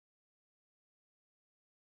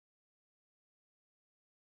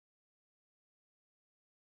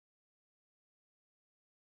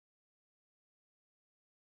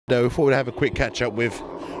we thought we'd have a quick catch up with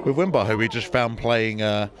Winbar, who we just found playing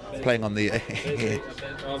on the.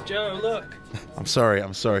 Oh, Joe, look. I'm sorry.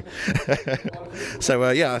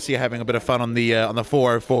 So yeah, I see you having a bit of fun on the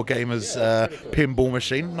 404 Gamers pinball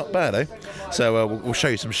machine. Not bad, eh? So we'll show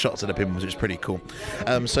you some shots of the pinballs, which is pretty cool.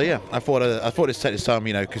 So yeah, I thought let's take this time,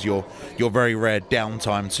 because you're very rare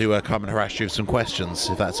downtime to come and harass you with some questions,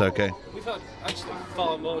 if that's okay. We've had actually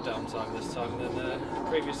far more downtime this time than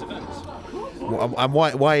previous events. And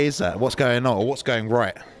why is that? What's going on, or what's going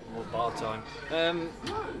right? More bar time.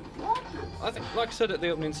 I think, like I said at the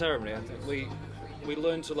opening ceremony, I think we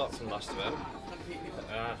learned a lot from the last event.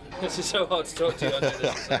 This is so hard to talk to you under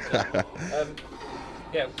this.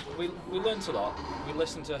 Yeah, we learned a lot. We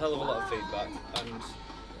listened to a hell of a lot of feedback, and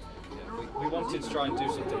we wanted to try and do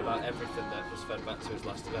something about everything that was fed back to us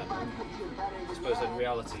last event. I suppose in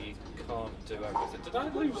reality you can't do everything. Did I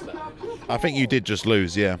lose that? I think you did just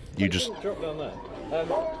lose, yeah. You just dropped down there.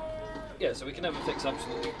 Yeah, so we can never fix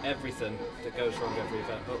absolutely everything that goes wrong every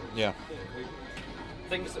event, but yeah,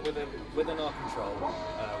 things that within our control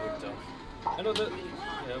we've done. And other,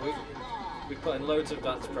 we've put in loads of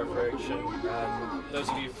advanced preparation. Those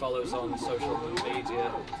of you who follow us on social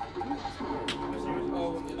media,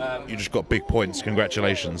 you just got big points.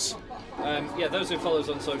 Congratulations. Yeah, those who follow us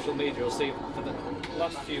on social media will see for the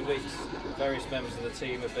last few weeks, various members of the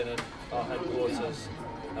team have been at our headquarters.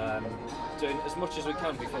 Doing as much as we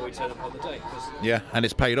can before we turn up on the day. Yeah, and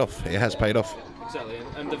it's paid off. It has paid off. Exactly,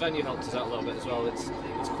 and the venue helped us out a little bit as well.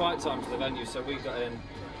 It's quiet time for the venue, so we got in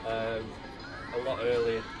a lot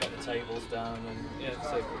earlier, got the tables down, and yeah,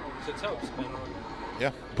 so it's helped.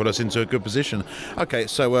 Yeah, put us into a good position. Okay,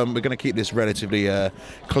 so we're going to keep this relatively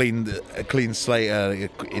clean slate. I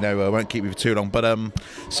won't keep you for too long, but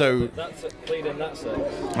so that's clean in that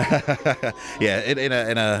sense. yeah,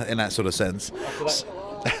 in that sort of sense.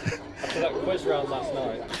 After that quiz round last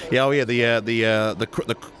night. Yeah, oh yeah,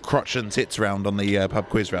 the crotch and tits round on the pub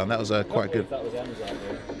quiz round. That was quite good. That was Emma's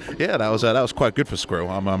idea. Yeah, that was quite good for Squirrel.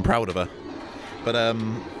 I'm proud of her. But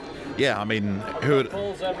yeah, I mean,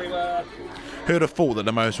 balls everywhere. Who'd have thought that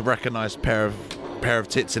the most recognised pair of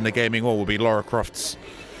tits in the gaming world would be Lara Croft's?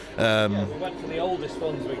 Yeah, we went for the oldest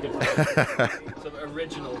ones we could find. Some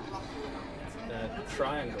original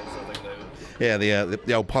triangles, I think they were. Yeah,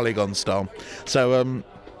 the old polygon style. So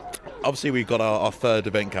obviously we've got our third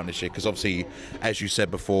event coming this year, because obviously, as you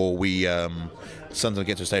said before, we sometimes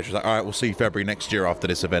get to a stage where it's like, all right, we'll see February next year after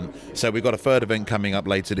this event. So we've got a third event coming up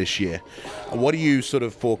later this year. What do you sort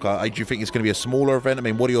of forecast? Do you think it's going to be a smaller event? I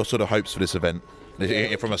mean, what are your sort of hopes for this event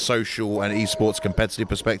from a social and esports competitive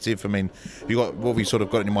perspective? I mean, what have you sort of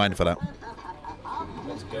got in your mind for that?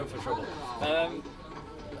 Let's go for trouble. I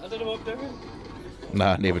don't know what I'm doing.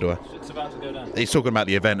 Nah, neither do I. It's about to go down. He's talking about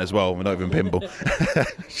the event as well, not even pinball.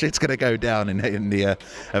 Shit's going to go down in the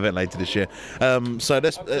event later this year. So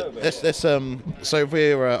let's so if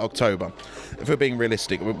we're October, if we're being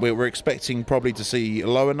realistic, we're expecting probably to see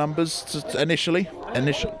lower numbers initially.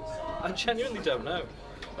 I genuinely don't know.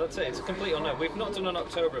 That's it. It's a complete unknown. We've not done an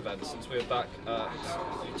October event since we were back at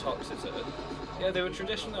Toxicity. Yeah, they were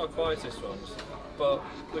traditionally our quietest ones, but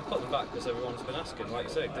we've put them back because everyone's been asking. Like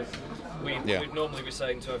you say, we'd normally be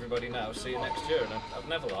saying to everybody now, see you next year, and I've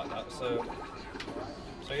never liked that. So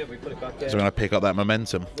yeah, we put it back in. So we're going to pick up that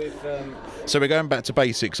momentum. So we're going back to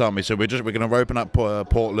basics, aren't we? So we're going to open up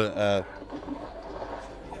Portland.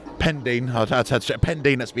 Pendine,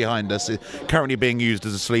 Pendine that's behind us, is currently being used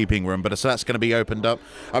as a sleeping room, but so that's going to be opened up.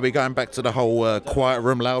 Are we going back to the whole quiet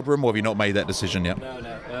room, loud room, or have you not made that decision yet?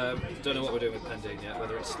 No. Don't know what we're doing with Pendine yet,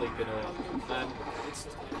 whether it's sleeping or... it's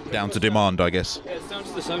down to demand, I guess. Yeah, it's down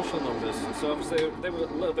to the social numbers. So obviously they were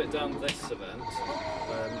a little bit down this event,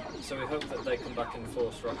 so we hope that they come back in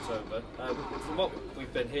force for October. From what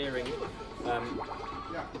we've been hearing,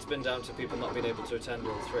 it's been down to people not being able to attend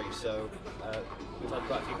all three, so we've had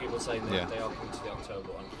quite a few people saying that they are coming to the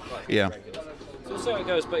October one. Quite a few regulars. So we'll see how it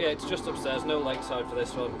goes, but yeah, it's just upstairs, no lakeside for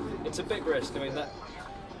this one. It's a big risk. I mean, that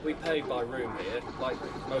we pay by room here, like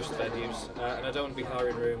most venues, and I don't want to be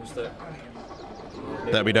hiring rooms that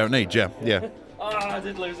we don't need. Yeah. I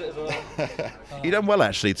did lose it as well. You done well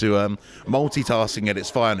actually to multitasking at its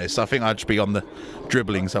finest. I think I'd just be on the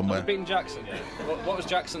dribbling somewhere. Have you beaten Jackson yet? What was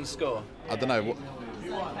Jackson's score? I don't know.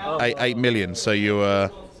 8 million. So you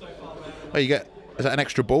you get, is that an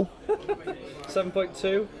extra ball?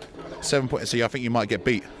 7.2. 7 points. So I think you might get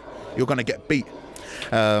beat. You're going to get beat.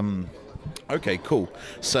 Okay, cool.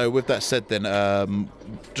 So with that said, then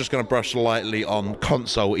just going to brush lightly on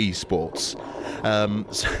console esports.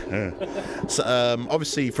 So,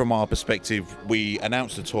 obviously, from our perspective, we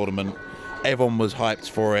announced the tournament everyone was hyped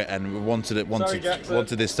for it and wanted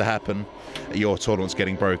this to happen. Your tournament's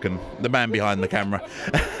getting broken. The man behind the camera.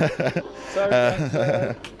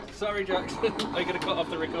 Sorry, Jackson. Are you going to cut off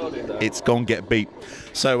the recording though? It's gone get beat.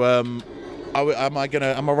 So am I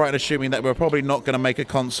right in assuming that we're probably not going to make a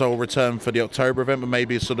console return for the October event, but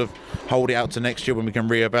maybe sort of hold it out to next year when we can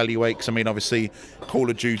reevaluate? Because I mean, obviously, Call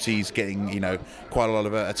of Duty's getting quite a lot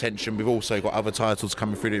of attention. We've also got other titles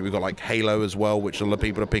coming through. We've got like Halo as well, which a lot of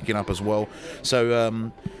people are picking up as well.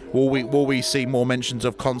 So will we see more mentions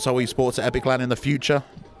of console esports at epic.LAN in the future?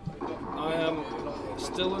 I am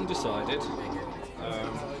still undecided.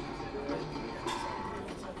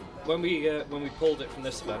 When we pulled it from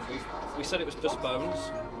this event, we said it was postponed.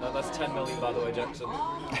 That's 10 million, by the way, Jackson.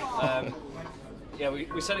 Yeah,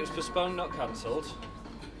 we said it was postponed, not cancelled.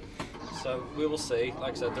 So we will see.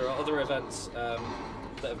 Like I said, there are other events that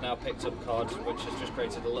have now picked up COD, which has just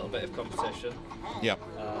created a little bit of competition. Yeah.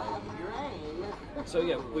 So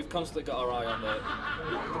yeah, we've constantly got our eye on the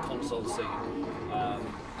console scene.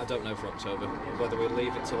 I don't know for October whether we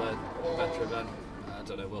leave it till a better event. I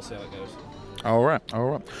don't know. We'll see how it goes. All right.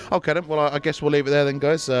 Okay then. Well, I guess we'll leave it there then,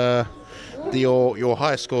 guys. Your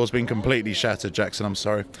high score has been completely shattered, Jackson. I'm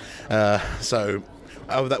sorry. So,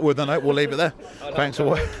 with the note, we'll leave it there. Thanks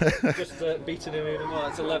for just beating him even more.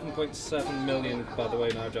 It's 11.7 million, by the way,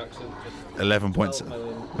 now, Jackson. 11.7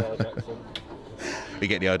 million, Jackson. We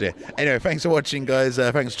get the idea. Anyway, thanks for watching, guys.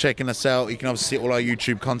 Thanks for checking us out. You can obviously see all our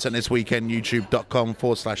YouTube content this weekend,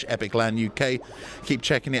 youtube.com/epic.LAN UK. Keep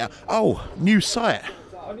checking it out. Oh, new site.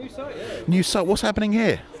 Oh, new site, yeah. New site. What's happening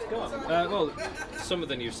here? It's gone. Well, some of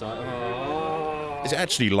the new site. Is it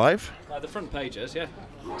actually live? The front pages, yeah.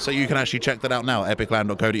 So you can actually check that out now,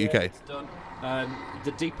 epiclan.co.uk. Yeah, it's done.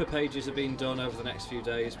 The deeper pages are being done over the next few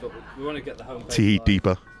days, but we want to get the home page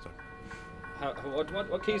deeper.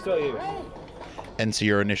 What keys do I use? Enter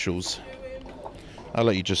your initials. I'll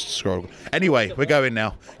let you just scroll. Anyway, we're going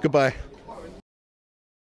now. Goodbye.